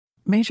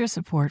Major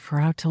support for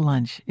Out to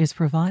Lunch is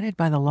provided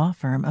by the law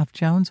firm of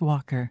Jones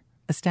Walker,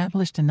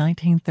 established in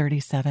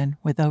 1937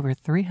 with over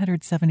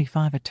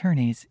 375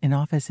 attorneys in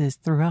offices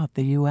throughout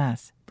the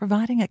U.S.,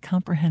 providing a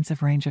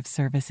comprehensive range of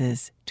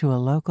services to a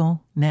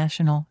local,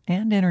 national,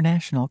 and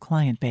international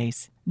client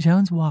base.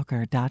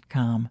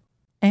 JonesWalker.com.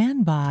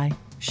 And by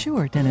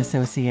Short &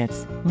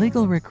 Associates,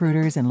 legal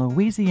recruiters in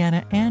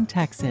Louisiana and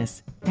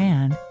Texas,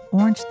 and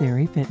Orange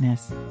Theory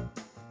Fitness.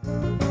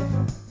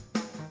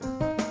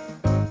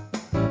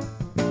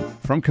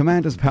 From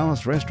Commander's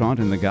Palace Restaurant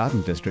in the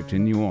Garden District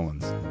in New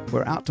Orleans,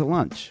 we're out to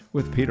lunch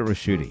with Peter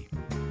Ricchiuti.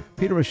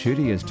 Peter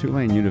Ricchiuti is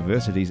Tulane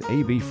University's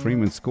A.B.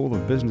 Freeman School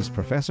of Business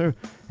professor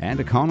and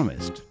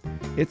economist.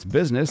 It's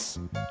business,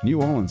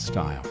 New Orleans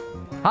style.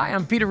 Hi,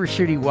 I'm Peter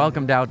Ricchiuti.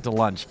 Welcome to Out to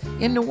Lunch.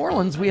 In New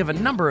Orleans, we have a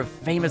number of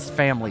famous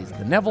families.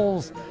 The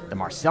Nevilles, the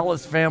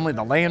Marcellus family,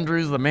 the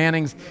Landrews, the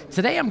Mannings.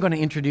 Today, I'm going to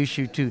introduce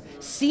you to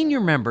senior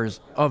members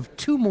of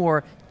two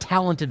more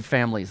talented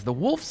families, the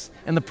Wolfes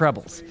and the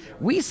Prebles.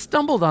 We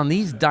stumbled on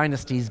these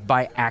dynasties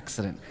by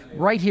accident,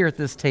 right here at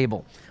this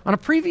table. On a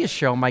previous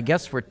show, my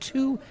guests were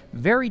two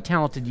very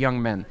talented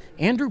young men,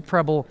 Andrew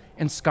Preble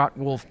and Scott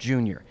Wolfe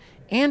Jr.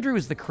 Andrew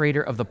is the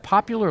creator of the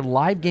popular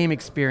live game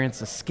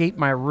experience Escape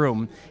My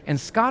Room, and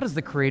Scott is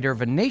the creator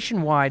of a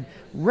nationwide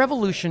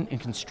revolution in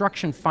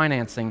construction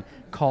financing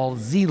called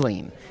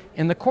Z-Lean.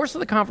 In the course of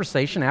the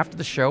conversation after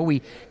the show,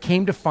 we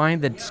came to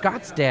find that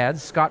Scott's dad,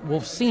 Scott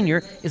Wolfe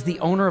Sr., is the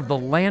owner of the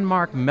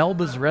landmark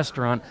Melba's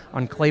restaurant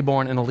on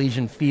Claiborne and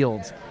Elysian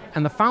Fields,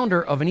 and the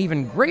founder of an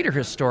even greater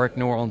historic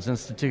New Orleans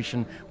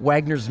institution,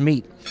 Wagner's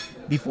Meat.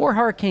 Before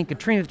Hurricane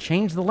Katrina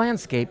changed the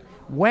landscape,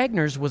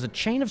 Wagner's was a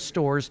chain of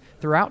stores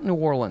throughout New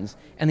Orleans,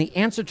 and the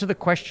answer to the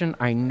question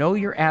I know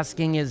you're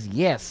asking is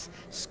yes.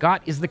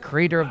 Scott is the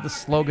creator of the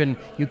slogan,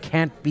 "You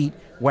can't beat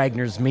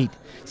Wagner's Meat."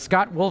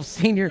 Scott Wolfe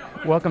Sr.,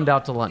 welcomed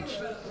Out to Lunch.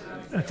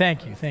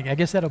 Thank you. I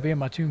guess that'll be on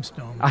my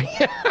tombstone.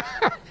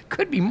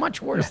 Could be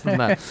much worse than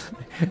that.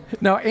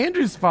 Now,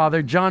 Andrew's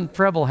father, John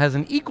Preble, has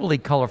an equally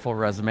colorful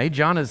resume.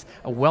 John is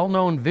a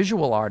well-known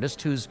visual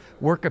artist whose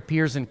work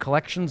appears in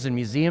collections and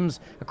museums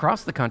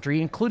across the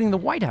country, including the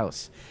White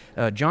House.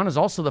 John is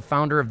also the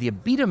founder of the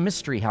Abita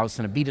Mystery House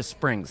in Abita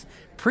Springs,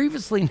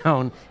 previously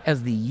known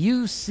as the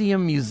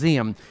U-Seum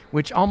Museum,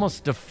 which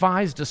almost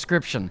defies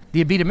description.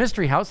 The Abita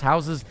Mystery House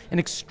houses an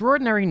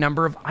extraordinary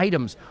number of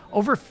items,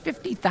 over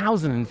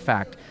 50,000 in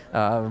fact.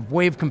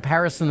 Way of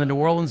comparison, the New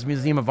Orleans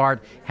Museum of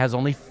Art has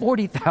only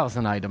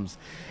 40,000 items.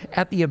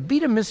 At the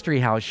Abita Mystery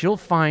House, you'll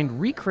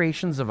find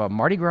recreations of a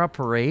Mardi Gras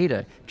parade,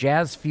 a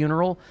jazz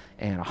funeral,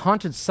 and a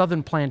haunted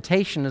southern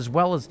plantation, as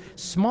well as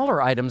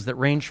smaller items that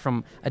range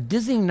from a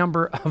dizzying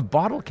number of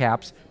bottle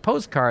caps,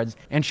 postcards,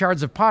 and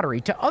shards of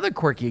pottery to other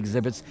quirky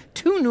exhibits,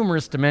 too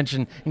numerous to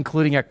mention,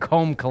 including a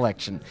comb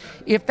collection.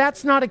 If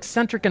that's not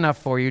eccentric enough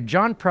for you,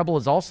 John Preble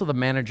is also the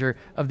manager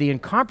of the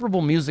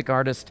incomparable music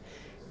artist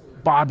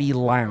Bobby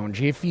Lounge.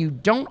 If you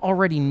don't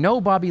already know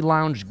Bobby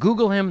Lounge,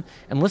 Google him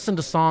and listen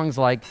to songs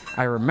like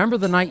I Remember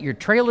the Night Your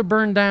Trailer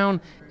Burned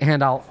Down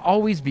and I'll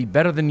Always Be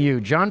Better Than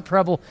You. John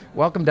Preble,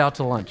 welcomed Out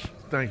to Lunch.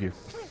 Thank you.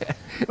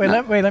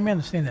 Let me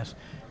understand this.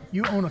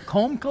 You own a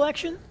comb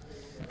collection?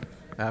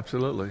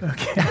 Absolutely.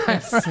 Okay.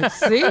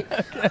 See?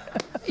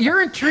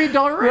 You're intrigued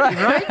already,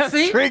 right?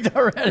 See? Intrigued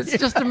already. It's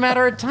just a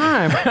matter of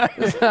time.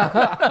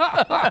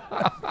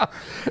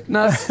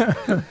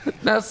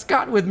 Now,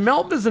 Scott, with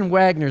Melba's and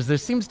Wagner's, there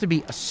seems to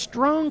be a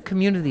strong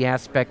community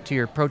aspect to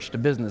your approach to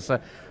business.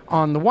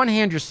 On the one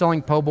hand, you're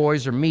selling po'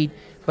 boys or meat,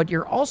 but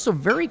you're also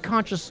very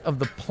conscious of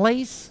the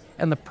place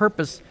and the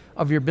purpose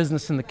of your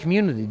business in the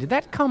community. Did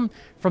that come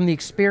from the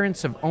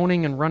experience of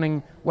owning and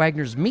running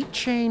Wagner's Meat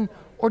chain,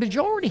 or did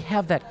you already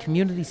have that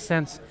community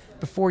sense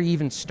before you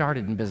even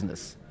started in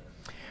business?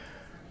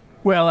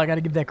 Well, I got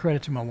to give that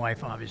credit to my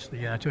wife,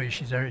 obviously. I told you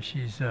she's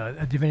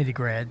a divinity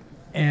grad,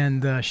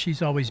 and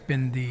she's always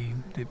been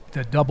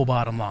the double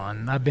bottom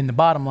line. I've been the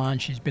bottom line.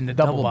 She's been the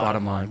double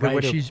bottom line. Good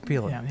way to she's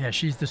appeal it. Yeah,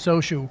 she's the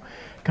social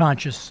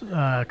conscious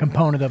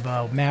component of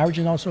our marriage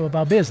and also of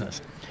our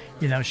business.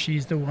 You know,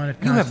 she's the one.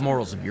 You have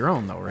morals of your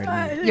own, though,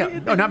 right?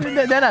 They're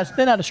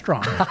not as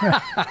strong.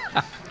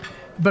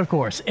 But of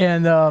course,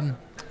 and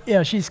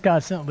she's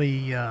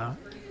constantly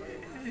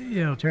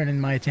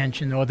turning my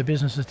attention or the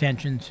business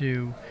attention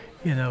to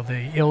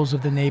the ills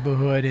of the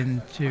neighborhood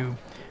and to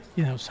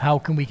how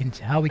we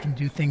can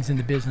do things in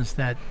the business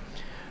that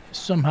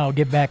somehow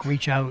give back,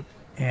 reach out,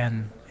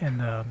 and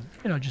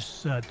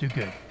just do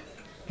good.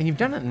 And you've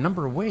done it in a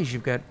number of ways.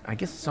 You've got, I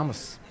guess it's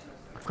almost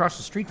across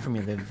the street from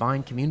you, the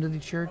Divine Community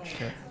Church.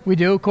 We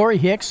do. Corey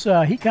Hicks.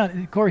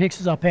 Corey Hicks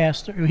is our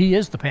pastor. He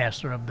is the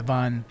pastor of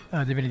Divine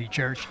Divinity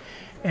Church,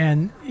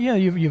 and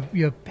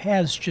your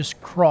paths just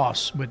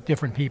cross with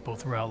different people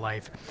throughout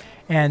life.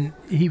 And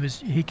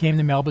he came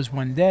to Melba's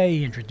one day.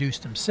 He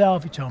introduced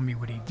himself. He told me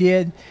what he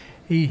did.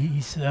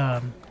 He's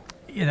had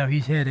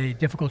a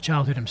difficult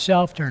childhood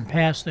himself, turned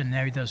pastor, and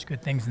now he does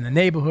good things in the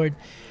neighborhood.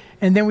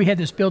 And then we had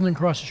this building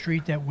across the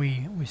street that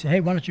we said, hey,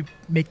 why don't you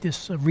make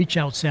this a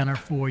reach-out center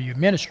for your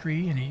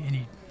ministry? And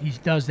he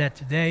does that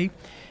today.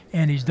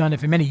 and he's done it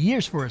for many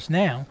years for us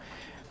now.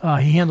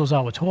 He handles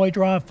our toy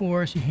drive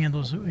for us. He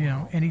handles,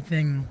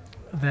 anything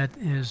that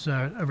is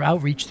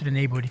outreach to the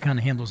neighborhood. He kind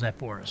of handles that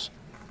for us.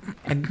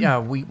 And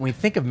we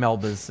think of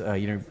Melba's,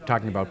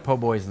 talking about po'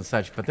 boys and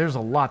such, but there's a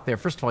lot there.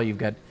 First of all, you've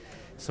got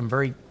some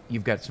great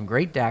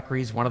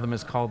daiquiris. One of them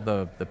is called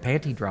the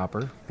Panty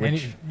Dropper.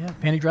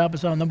 Panty Dropper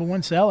is our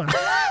 #1 seller.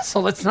 So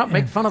let's not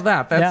make fun of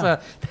that.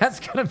 That's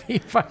going to be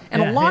fun.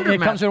 And a laundromat.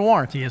 It comes with a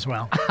warranty as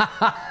well.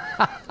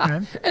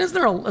 And there's a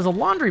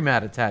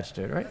laundromat attached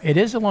to it, right? It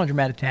is a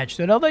laundromat attached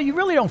to it, although you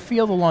really don't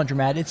feel the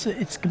laundromat.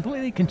 It's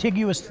completely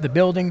contiguous to the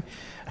building.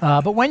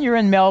 But when you're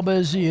in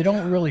Melba's, you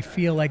don't really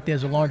feel like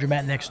there's a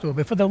laundromat next door.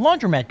 But for the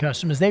laundromat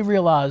customers, they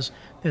realize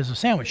there's a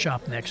sandwich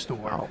shop next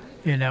door.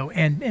 Wow.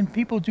 And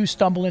people do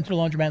stumble into the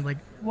laundromat like,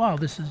 wow,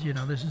 this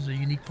is a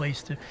unique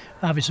place to.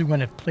 Obviously,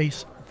 when a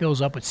place fills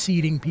up with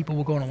seating, people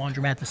will go in a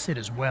laundromat to sit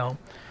as well.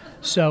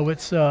 So it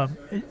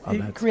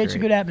creates a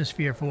good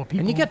atmosphere for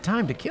people. And you get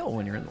time to kill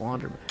when you're in the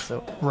laundromat.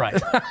 So right.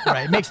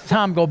 It makes the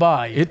time go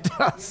by. It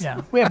does.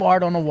 Yeah, we have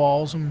art on the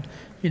walls, and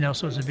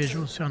so it's a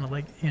visual, kind of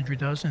like Andrew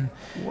does, and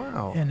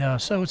wow. And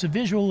so it's a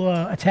visual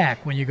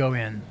attack when you go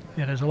in.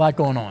 There's a lot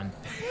going on.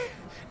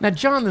 Now,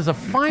 John, there's a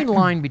fine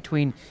line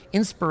between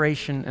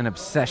inspiration and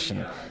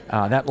obsession.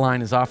 That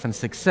line is often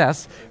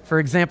success. For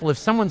example, if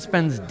someone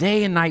spends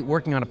day and night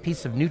working on a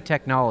piece of new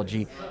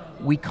technology,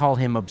 we call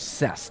him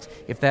obsessed.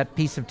 If that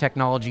piece of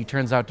technology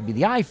turns out to be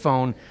the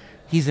iPhone,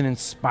 he's an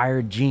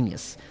inspired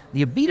genius.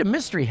 The Abita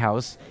Mystery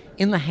House,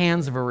 in the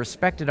hands of a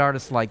respected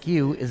artist like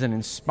you, is an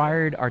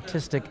inspired,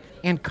 artistic,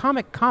 and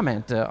comic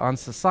comment on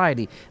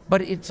society.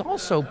 But it's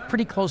also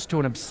pretty close to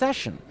an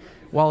obsession.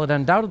 While it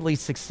undoubtedly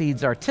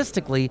succeeds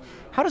artistically,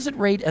 how does it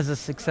rate as a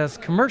success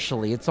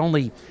commercially? It's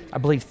only, I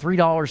believe,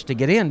 $3 to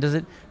get in. Does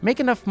it make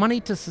enough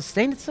money to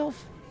sustain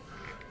itself?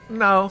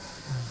 No,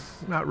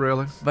 not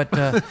really. But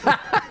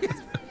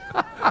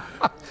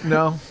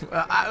no,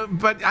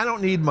 but I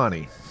don't need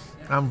money.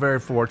 I'm very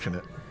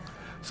fortunate.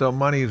 So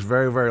money is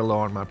very, very low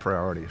on my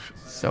priorities.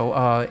 So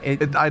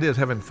the idea is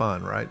having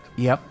fun, right?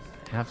 Yep,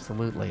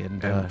 absolutely.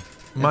 And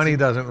money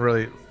doesn't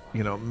really,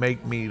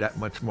 make me that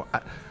much more.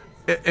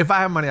 If I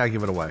have money, I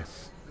give it away.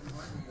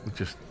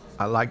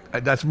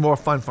 That's more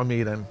fun for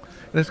me than, and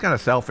it's kind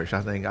of selfish,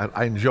 I think.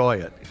 I enjoy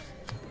it.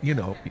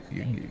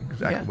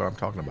 Exactly what I'm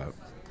talking about.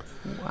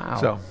 Wow.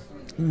 So,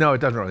 no,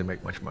 it doesn't really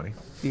make much money.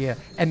 Yeah,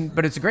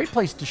 but it's a great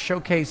place to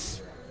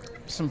showcase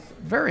some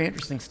very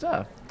interesting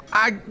stuff.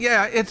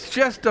 It's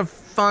just a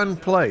fun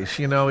place,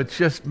 It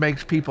just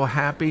makes people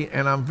happy,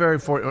 and I'm very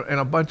fortunate,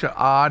 and a bunch of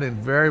odd and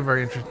very,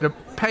 very interesting. The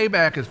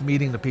payback is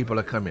meeting the people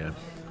that come in.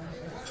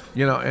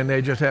 And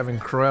they just have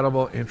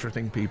incredible,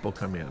 interesting people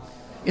come in.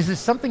 Is there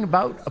something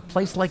about a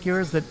place like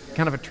yours that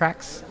kind of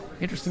attracts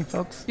interesting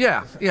folks?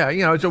 Yeah.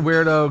 It's a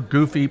weirdo,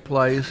 goofy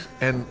place,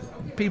 and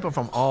people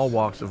from all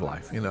walks of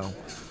life,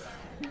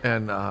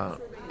 And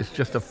it's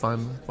just a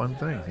fun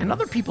thing. And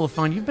other people have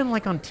found you've been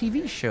like on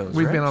TV shows.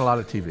 We've right? been on a lot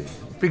of TV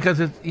because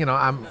it's,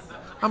 I'm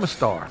a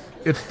star.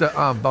 It's the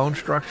bone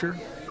structure.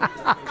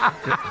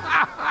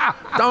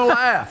 Don't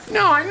laugh.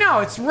 No, I know.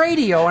 It's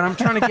radio, and I'm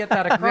trying to get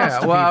that across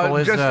to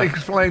people. Just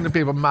explain to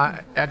people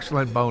my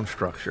excellent bone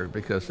structure,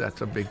 because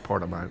that's a big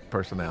part of my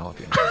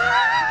personality.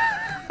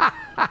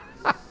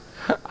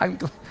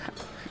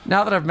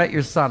 Now that I've met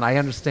your son, I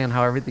understand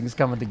how everything's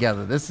coming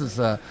together. This is...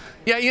 and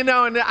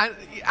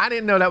I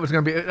didn't know that was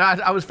going to be...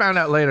 I was found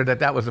out later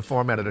that was the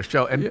format of the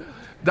show. And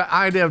the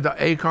idea of the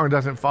acorn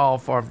doesn't fall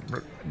far...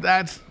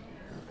 That's...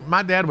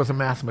 My dad was a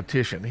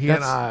mathematician. He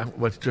and I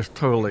was just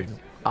totally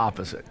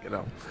opposite,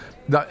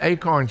 The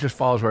acorn just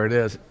falls where it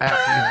is.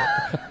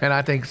 And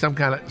I think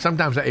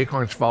sometimes the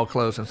acorns fall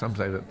close and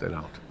sometimes they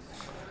don't.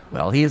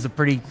 Well, he is a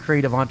pretty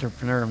creative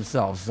entrepreneur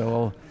himself,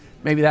 so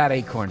maybe that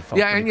acorn fell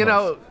pretty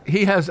close.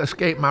 He has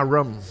escaped my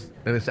room,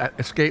 and it's at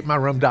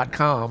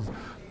escapemyroom.com.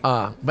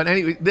 But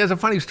anyway, there's a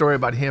funny story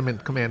about him in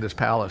Commander's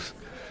Palace.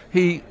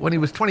 When he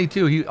was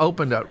 22, he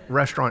opened a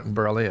restaurant in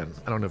Berlin.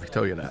 I don't know if he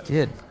told you that. He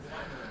did.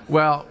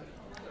 Well,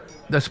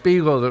 the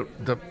Spiegel,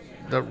 the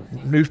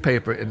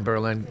newspaper in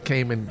Berlin,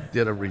 came and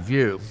did a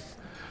review,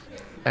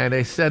 and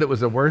they said it was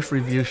the worst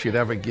review she'd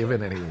ever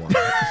given anyone.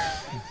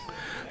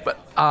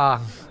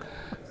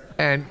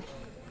 And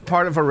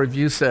part of her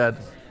review said,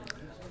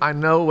 "I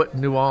know what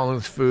New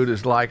Orleans food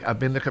is like. I've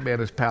been to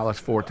Commander's Palace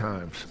 4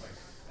 times."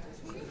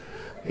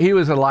 He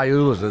was a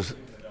Liula's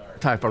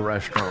type of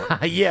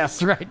restaurant.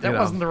 Yes, right. That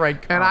wasn't the right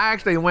comp. And I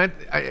actually went,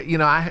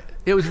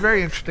 it was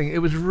very interesting.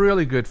 It was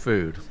really good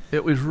food.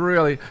 It was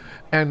really,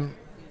 and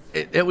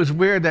it was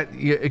weird that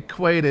you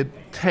equated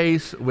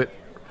taste with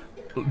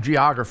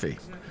geography.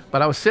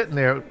 But I was sitting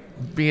there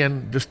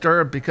being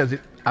disturbed because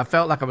I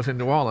felt like I was in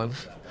New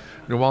Orleans.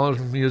 New Orleans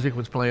music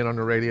was playing on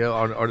the radio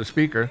or the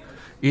speaker,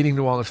 eating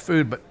New Orleans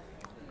food, but,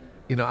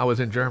 I was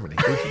in Germany.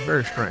 It was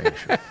very strange.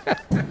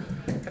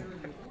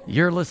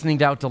 You're listening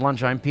to Out to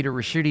Lunch. I'm Peter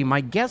Ricchiuti.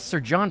 My guests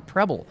are John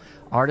Preble,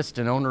 artist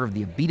and owner of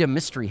the Abita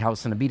Mystery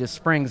House in Abita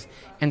Springs,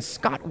 and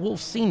Scott Wolf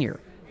Sr.,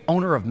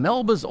 owner of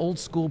Melba's Old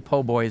School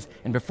Po' Boys,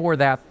 and before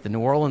that, the New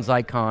Orleans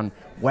icon,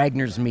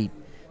 Wagner's Meat.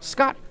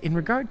 Scott, in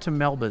regard to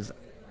Melba's,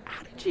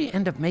 how did you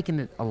end up making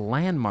it a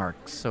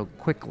landmark so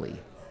quickly,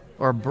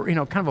 or kind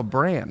of a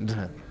brand?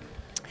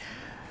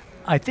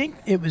 I think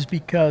it was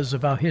because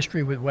of our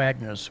history with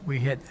Wagner's. We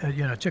had,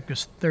 it took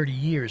us 30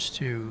 years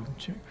to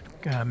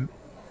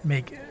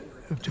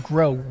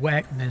grow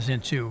Wagner's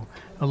into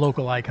a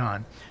local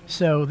icon.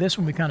 So this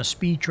one we kind of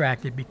speed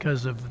tracked it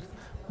because of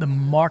the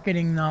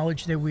marketing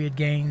knowledge that we had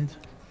gained,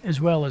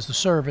 as well as the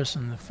service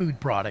and the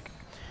food product.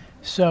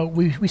 So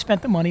we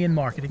spent the money in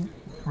marketing,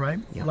 right?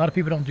 Yeah. A lot of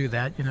people don't do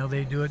that.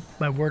 They do it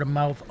by word of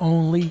mouth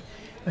only,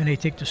 and they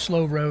take the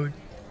slow road.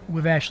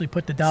 We've actually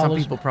put the dollars. Some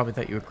people probably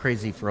thought you were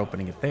crazy for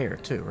opening it there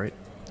too, right?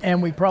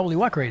 And we probably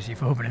were crazy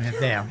for opening it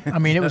there. I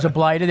mean, it was a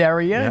blighted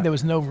area. Yeah. There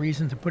was no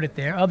reason to put it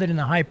there other than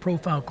a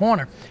high-profile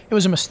corner. It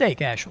was a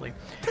mistake, actually.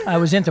 I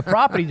was into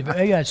property.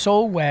 I had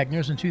sold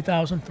Wagner's in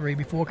 2003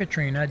 before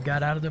Katrina. I'd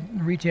got out of the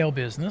retail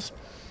business.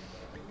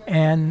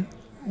 And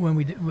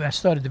when I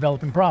started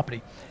developing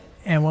property.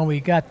 And when we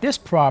got this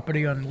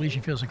property on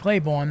Elysian Fields in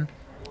Claiborne,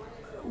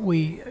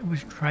 we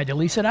tried to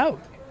lease it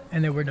out,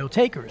 and there were no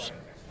takers.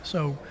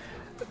 So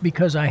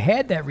because I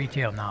had that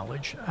retail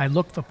knowledge, I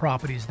looked for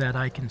properties that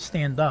I can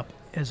stand up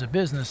as a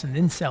business and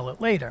then sell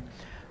it later.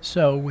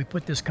 So we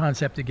put this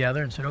concept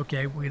together and said,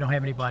 okay, we don't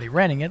have anybody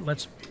renting it.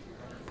 Let's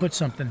put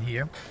something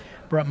here.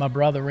 Brought my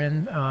brother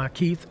in,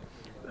 Keith,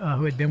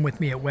 who had been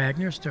with me at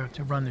Wagner's to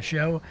run the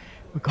show.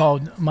 We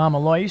called Mama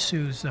Lois,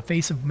 who's the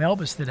face of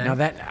Melba's today.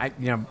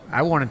 Now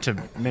I wanted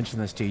to mention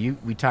this to you.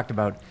 We talked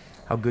about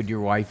how good your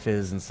wife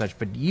is and such,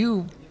 but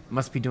you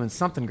must be doing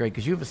something great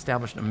because you've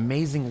established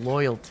amazing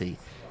loyalty.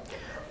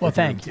 Well, with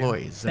your thank you.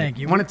 employees. Thank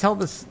you. You want to tell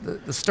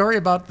the story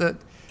about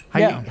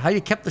how you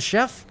kept the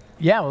chef?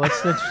 Yeah, well,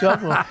 let's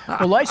talk.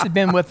 Well, Lois had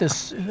been with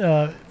us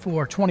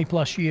for 20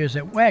 plus years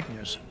at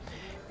Wagner's.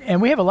 And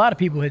we have a lot of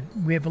people,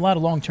 we have a lot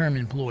of long-term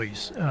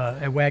employees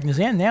at Wagner's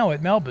and now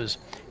at Melba's.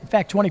 In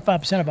fact,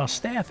 25% of our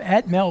staff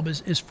at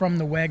Melba's is from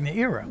the Wagner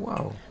era.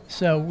 Wow.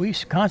 So we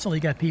constantly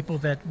got people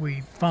that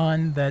we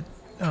find that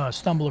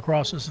stumble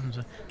across us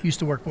and used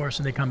to work for us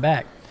and they come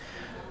back.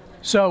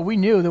 So we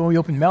knew that when we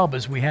opened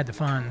Melba's, we had to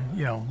find,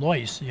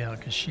 Lois,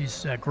 because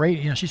she's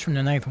great. She's from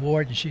the 9th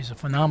Ward and she's a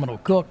phenomenal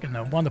cook and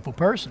a wonderful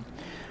person.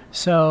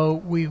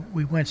 So we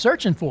went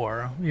searching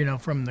for her,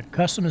 from the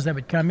customers that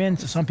would come in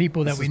to some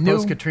people that we knew.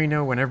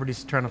 Post-Katrina, when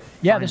everybody's trying to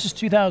Yeah, this is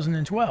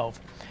 2012.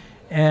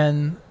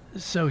 And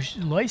so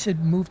Lois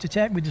had moved to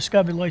Texas. We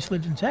discovered Lois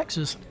lived in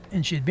Texas,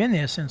 and she had been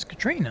there since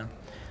Katrina.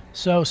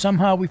 So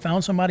somehow we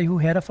found somebody who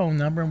had a phone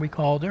number, and we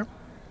called her.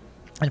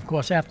 And, of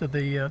course, after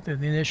the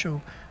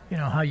initial,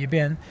 how you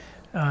been,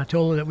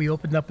 told her that we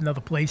opened up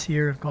another place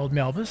here called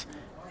Melba's,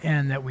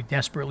 and that we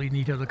desperately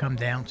need her to come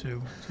down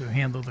to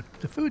handle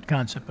the food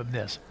concept of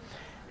this.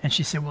 And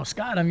she said, "Well,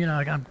 Scott, I'm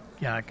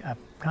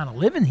kind of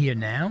living here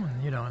now,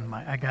 and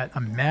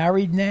I'm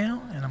married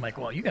now." And I'm like,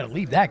 "Well, you got to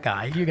leave that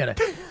guy. You got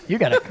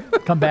to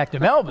come back to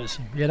Melba's,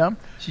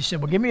 She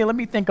said, "Well, let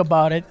me think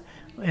about it."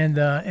 And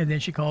then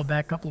she called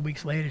back a couple of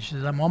weeks later. She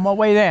says, "I'm on my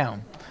way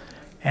down."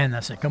 And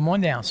I said, "Come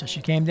on down." So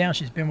she came down.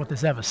 She's been with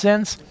us ever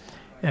since.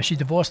 She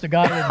divorced a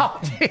guy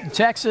in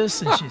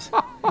Texas, and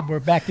we're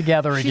back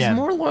together again. She's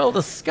more loyal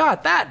to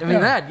Scott.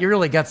 You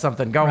really got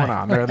something going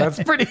on there.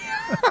 That's pretty.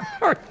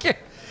 Okay.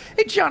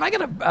 Hey, John, I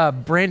got a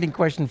branding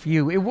question for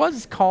you. It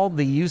was called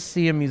the You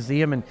See 'Em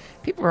Museum, and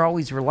people are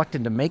always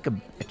reluctant to make a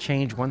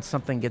change once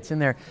something gets in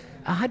there.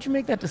 How'd you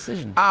make that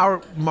decision?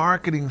 Our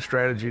marketing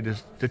strategy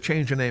is to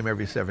change the name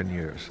every 7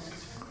 years.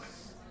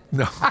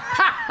 No.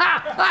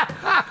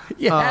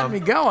 You had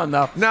me going,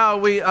 though.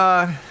 No,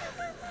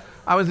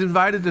 I was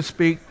invited to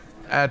speak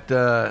at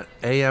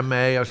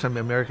AMA, or some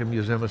American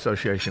Museum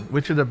Association,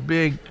 which is a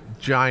big,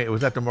 giant, it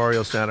was at the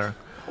Memorial Center.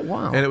 Oh,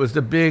 wow. And it was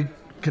the big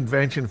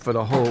convention for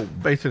the whole,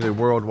 basically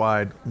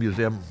worldwide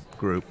museum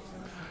group.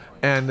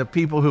 And the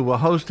people who were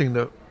hosting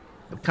the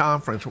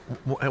conference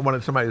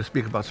wanted somebody to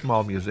speak about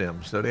small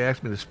museums. So they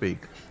asked me to speak.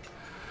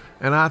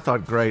 And I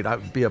thought, great,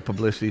 I'd be a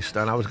publicity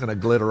stunt. I was going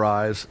to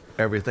glitterize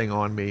everything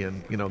on me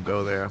and,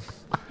 go there.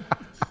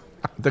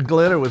 The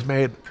glitter was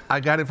made, I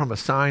got it from a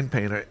sign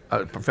painter,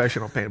 a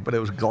professional painter, but it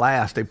was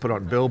glass they put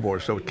on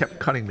billboards, so it kept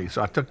cutting me.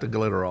 So I took the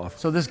glitter off.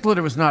 So this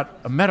glitter was not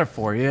a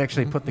metaphor. You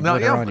actually put the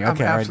glitter on you.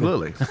 Okay,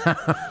 absolutely.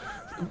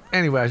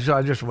 Anyway, so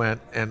I just went,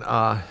 and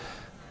I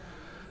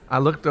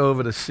looked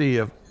over to see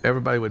if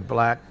everybody with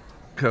black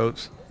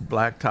coats,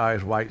 black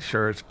ties, white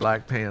shirts,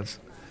 black pants.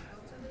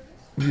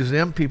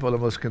 Museum people are the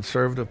most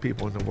conservative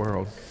people in the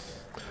world.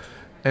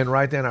 And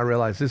right then I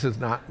realized this is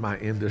not my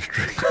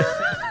industry.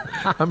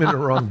 I'm in the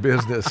wrong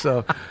business.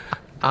 So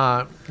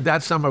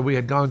that summer we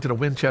had gone to the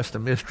Winchester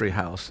Mystery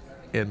House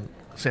in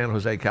San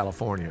Jose,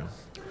 California,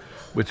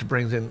 which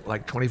brings in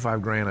like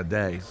 $25,000 a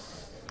day.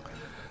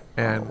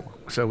 And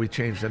so we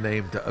changed the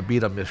name to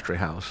Abita Mystery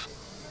House.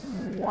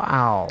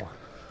 Wow.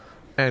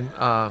 And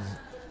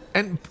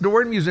the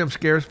word museum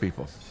scares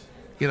people.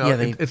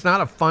 It's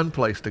not a fun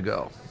place to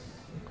go.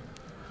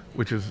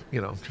 which is,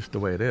 just the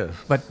way it is.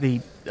 But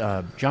the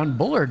John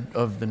Bullard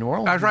of the New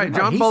Orleans. That's right.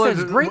 John He Bullard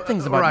says great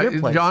things about your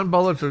place. John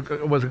Bullard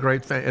was a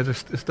great fan.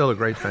 Is still a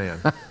great fan.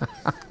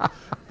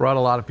 Brought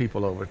a lot of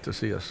people over to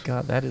see us.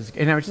 God, that is.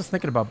 And I was just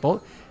thinking about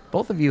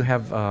both of you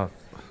have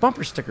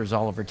bumper stickers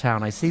all over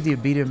town. I see the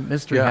Abita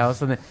Mystery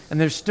House, and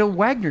there's still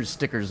Wagner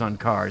stickers on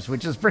cars,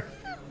 which is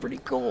pretty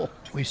cool.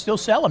 We still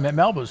sell them at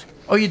Melba's.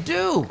 Oh, you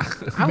do?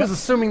 I was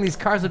assuming these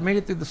cars had made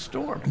it through the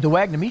storm. The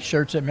Wagner meat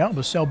shirts at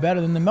Melba's sell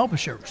better than the Melba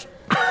shirts.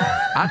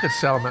 I could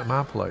sell them at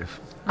my place.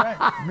 Right.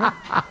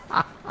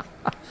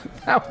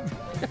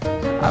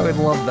 I would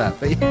love that.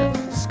 But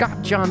yeah.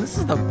 Scott, John, this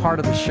is the part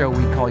of the show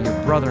we call your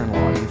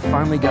brother-in-law. You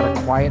finally got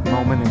a quiet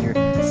moment and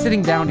you're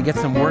sitting down to get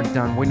some work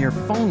done. When your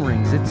phone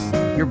rings, it's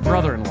your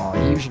brother-in-law.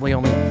 He usually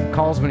only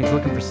calls when he's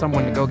looking for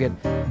someone to go get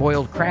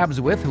boiled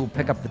crabs with who'll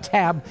pick up the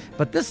tab.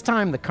 But this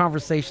time the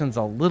conversation's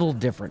a little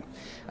different.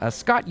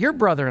 Scott, your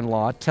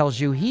brother-in-law tells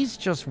you he's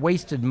just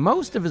wasted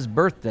most of his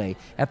birthday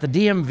at the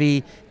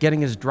DMV getting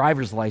his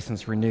driver's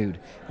license renewed.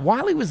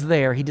 While he was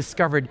there, he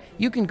discovered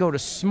you can go to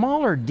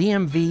smaller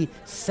DMV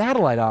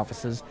satellite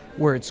offices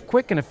where it's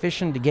quick and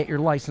efficient to get your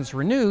license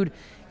renewed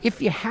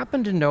if you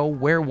happen to know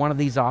where one of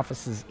these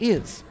offices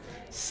is.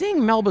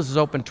 Seeing Melba's is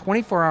open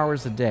 24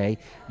 hours a day,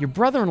 your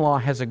brother-in-law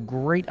has a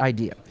great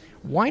idea.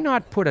 Why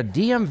not put a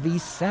DMV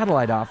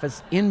satellite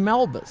office in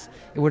Melba's?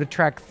 It would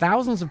attract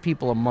thousands of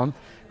people a month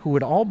who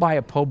would all buy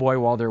a po' boy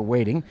while they're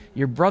waiting.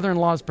 Your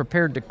brother-in-law is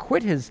prepared to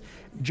quit his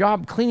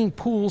job cleaning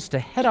pools to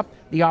head up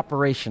the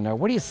operation. Now,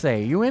 what do you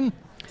say? Are you in?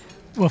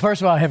 Well,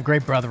 first of all, I have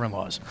great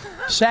brother-in-laws.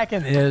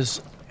 Second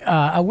is,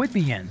 I would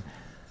be in.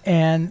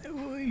 And,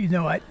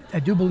 I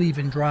do believe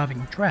in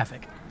driving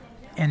traffic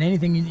and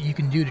anything you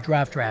can do to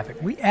drive traffic.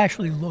 We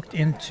actually looked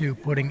into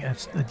putting a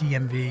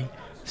DMV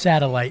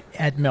satellite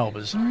at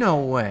Melba's. No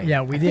way.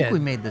 Yeah, we I did. think we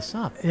made this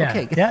up. Yeah.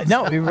 Okay. Yeah,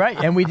 no, you're right.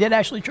 And we did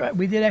actually try.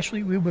 We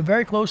were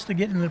very close to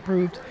getting it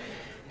approved.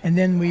 And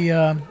then we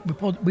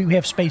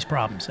have space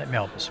problems at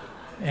Melba's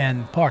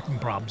and parking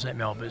problems at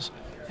Melba's.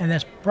 And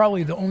that's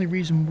probably the only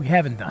reason we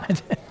haven't done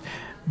it.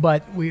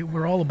 But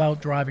we're all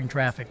about driving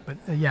traffic. But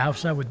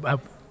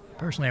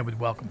personally, I would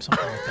welcome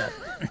something like that.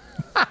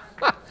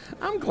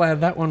 I'm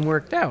glad that one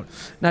worked out.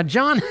 Now,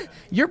 John,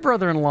 your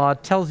brother-in-law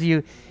tells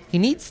you he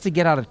needs to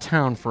get out of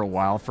town for a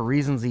while for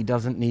reasons he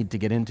doesn't need to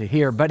get into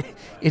here, but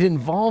it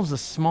involves a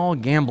small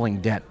gambling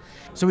debt.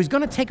 So he's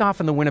going to take off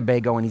in the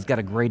Winnebago, and he's got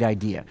a great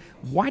idea.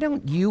 Why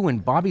don't you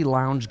and Bobby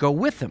Lounge go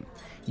with him?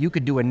 You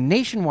could do a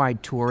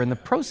nationwide tour, and the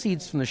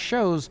proceeds from the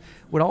shows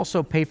would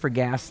also pay for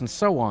gas and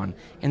so on.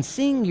 And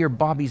seeing you're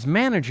Bobby's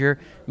manager,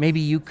 maybe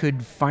you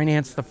could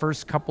finance the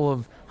first couple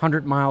of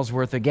 100 miles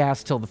worth of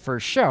gas till the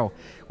first show.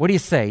 What do you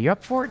say? You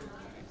up for it?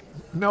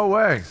 No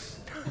way.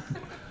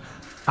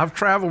 I've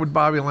traveled with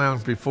Bobby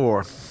Lounge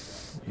before.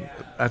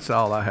 That's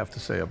all I have to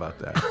say about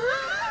that.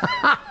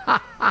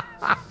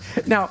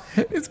 Now,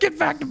 let's get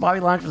back to Bobby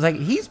Lounge for a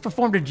second. He's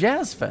performed at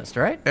Jazz Fest,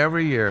 right?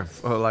 Every year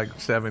for like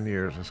 7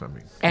 years or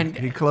something. And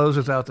he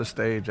closes out the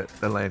stage at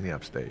the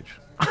Lagniappe stage.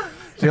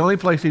 It's the only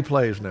place he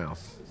plays now.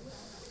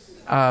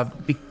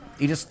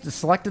 He just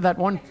selected that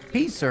one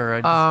piece,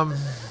 or?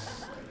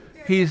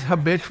 He's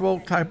habitual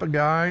type of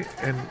guy,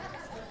 and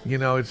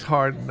it's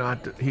hard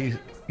not to.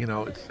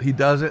 He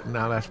does it, and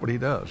now that's what he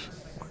does.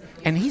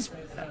 And he's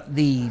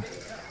the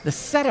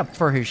setup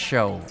for his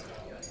show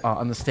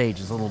on the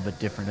stage is a little bit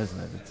different, isn't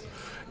it?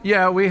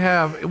 Yeah,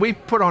 we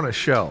put on a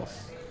show.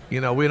 We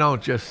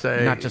don't just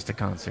say Not just a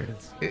concert.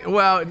 It's a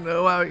lot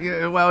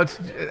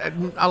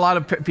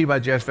of people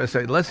at Jazz Fest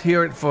say, let's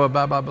hear it for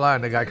blah blah blah,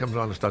 and the guy comes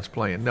on and starts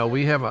playing. No,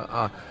 we have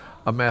a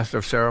master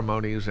of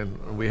ceremonies,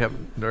 and we have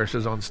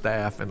nurses on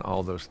staff and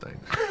all those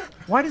things.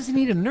 Why does he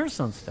need a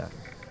nurse on staff?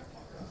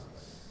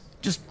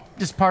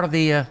 Just part of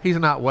the. He's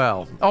not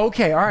well. Oh,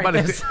 okay, all right. But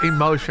it's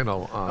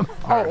emotional.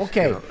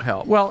 Okay.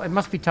 Help. Well, it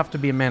must be tough to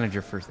be a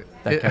manager for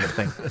that kind of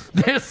thing.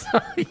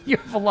 You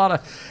have a lot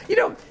of,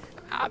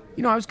 I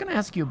was going to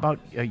ask you about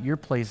your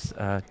place,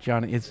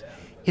 John. Is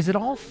it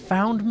all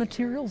found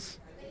materials?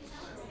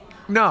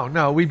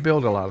 No, we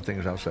build a lot of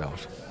things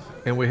ourselves,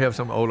 and we have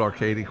some old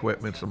arcade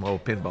equipment, some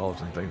old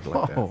pinballs and things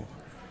like that. Oh,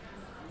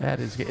 that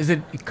is good. Is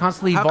it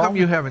constantly How evolving? come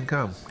you haven't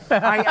come?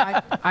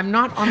 I'm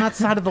not on that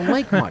side of the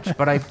lake much,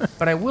 but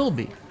I will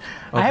be.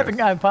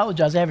 Okay. I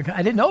apologize. I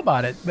didn't know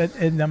about it,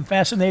 and I'm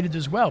fascinated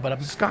as well. But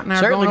I'm Scott and I are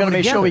certainly going to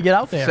make sure together. we get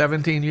out there.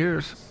 17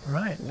 years.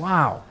 Right.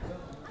 Wow.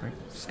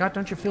 Scott,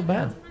 don't you feel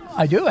bad?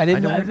 I do. I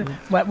didn't. I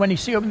don't- When you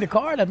see the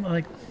card, I'm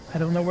like, I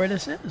don't know where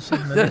this is.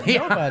 And I didn't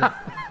know about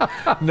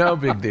it. No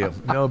big deal.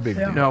 No big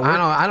deal. No,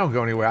 I don't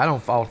go anywhere. I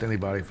don't fault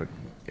anybody for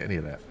any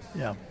of that.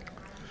 Yeah.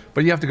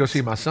 But you have to go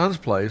see my son's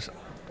place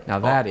Now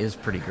that is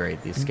pretty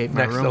great. The Escape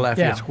My next Room. to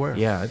Lafayette Yeah. Square.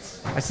 Yeah, I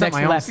sent Next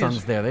my to own Lafayette.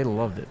 sons there. They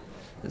loved it.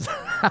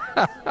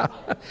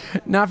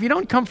 Now, if you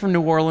don't come from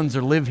New Orleans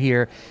or live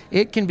here,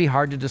 it can be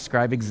hard to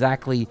describe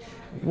exactly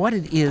what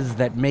it is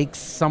that makes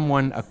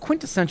someone a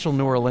quintessential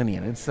New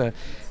Orleanian. It's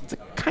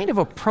It's a kind of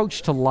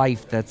approach to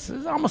life that's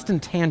almost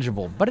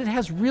intangible, but it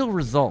has real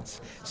results.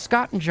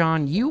 Scott and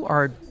John, you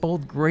are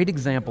both great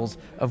examples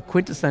of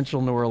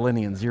quintessential New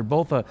Orleanians. You're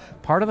both a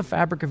part of the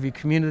fabric of your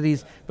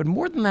communities, but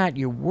more than that,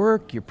 your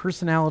work, your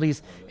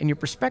personalities, and your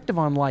perspective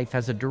on life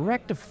has a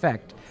direct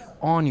effect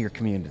on your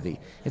community.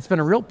 It's been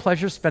a real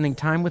pleasure spending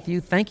time with you.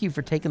 Thank you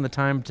for taking the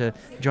time to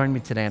join me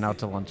today on Out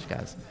to Lunch,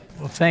 guys.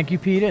 Well, thank you,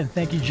 Peter, and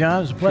thank you, John.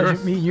 It was a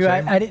pleasure meeting you.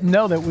 I didn't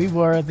know that we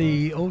were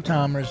the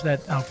old-timers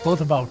that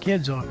both of our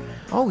kids are.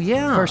 Oh,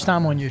 yeah. First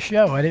time on your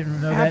show. I didn't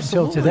know that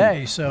until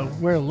today, so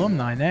we're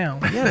alumni now.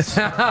 Yes.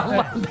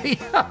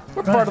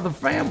 We're part of the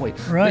family.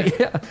 Right.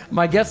 Yeah.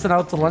 My guests on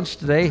Out to Lunch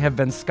today have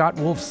been Scott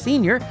Wolf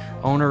Sr.,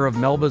 owner of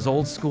Melba's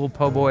Old School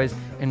Po' Boys,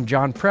 and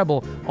John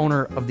Preble,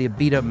 owner of the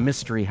Abita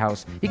Mystery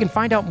House. You can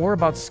find out more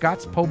about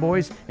Scott's Po'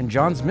 Boys and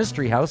John's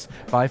Mystery House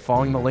by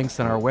following the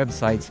links on our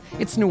websites.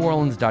 It's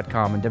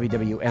neworleans.com and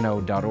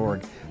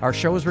WWNO.org. Our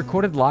show is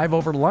recorded live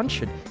over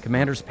lunch at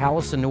Commander's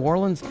Palace in New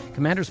Orleans.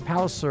 Commander's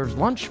Palace serves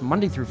lunch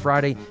Monday through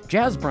Friday,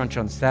 jazz brunch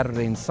on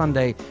Saturday and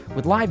Sunday,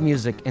 with live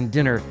music and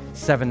dinner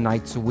 7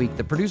 nights a week.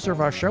 The producer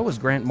of our show is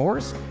Grant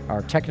Morris.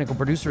 Our technical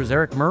producer is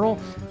Eric Merle.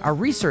 Our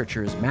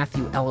researcher is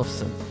Matthew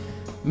Ellefson.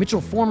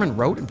 Mitchell Foreman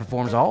wrote and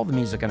performs all the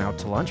music on Out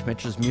to Lunch.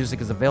 Mitchell's music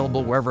is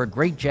available wherever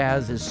great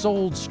jazz is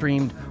sold,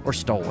 streamed, or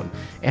stolen,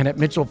 and at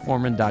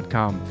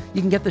mitchellforeman.com.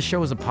 You can get the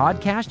show as a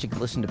podcast, you can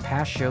listen to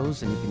past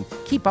shows, and you can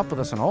keep up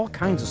with us on all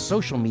kinds of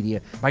social media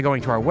by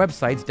going to our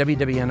websites,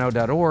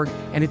 WWNO.org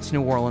and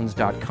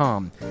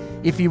itsneworleans.com.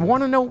 If you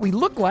want to know what we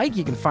look like,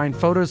 you can find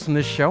photos from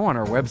this show on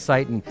our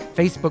website and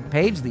Facebook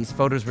page. These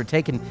photos were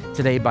taken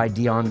today by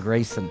Dion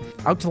Grayson.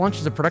 Out to Lunch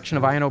is a production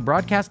of INO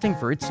Broadcasting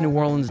for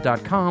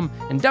itsneworleans.com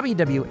and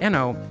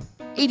WWNO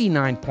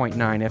 89.9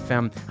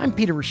 FM. I'm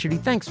Peter Ricchiuti.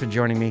 Thanks for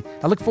joining me.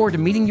 I look forward to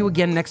meeting you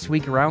again next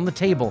week around the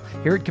table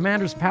here at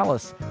Commander's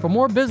Palace for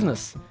more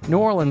business, New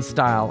Orleans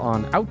style,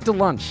 on Out to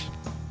Lunch.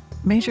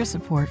 Major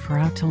support for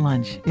Out to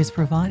Lunch is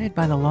provided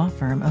by the law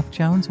firm of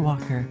Jones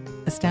Walker,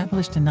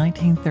 established in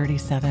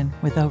 1937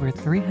 with over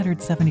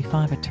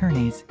 375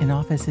 attorneys in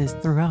offices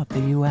throughout the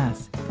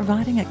U.S.,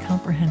 providing a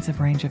comprehensive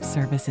range of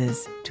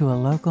services to a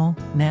local,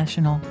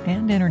 national,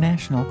 and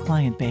international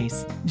client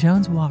base.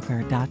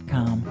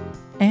 JonesWalker.com.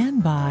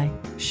 And by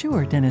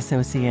Shurden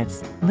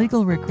Associates,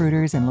 legal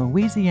recruiters in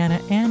Louisiana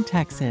and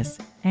Texas,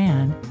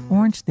 and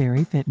Orange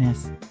Theory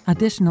Fitness.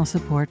 Additional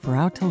support for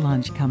Out to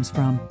Lunch comes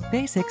from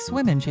Basic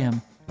Swim and Gym,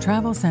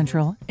 Travel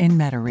Central in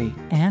Metairie,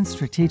 and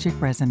Strategic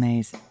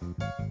Resumes.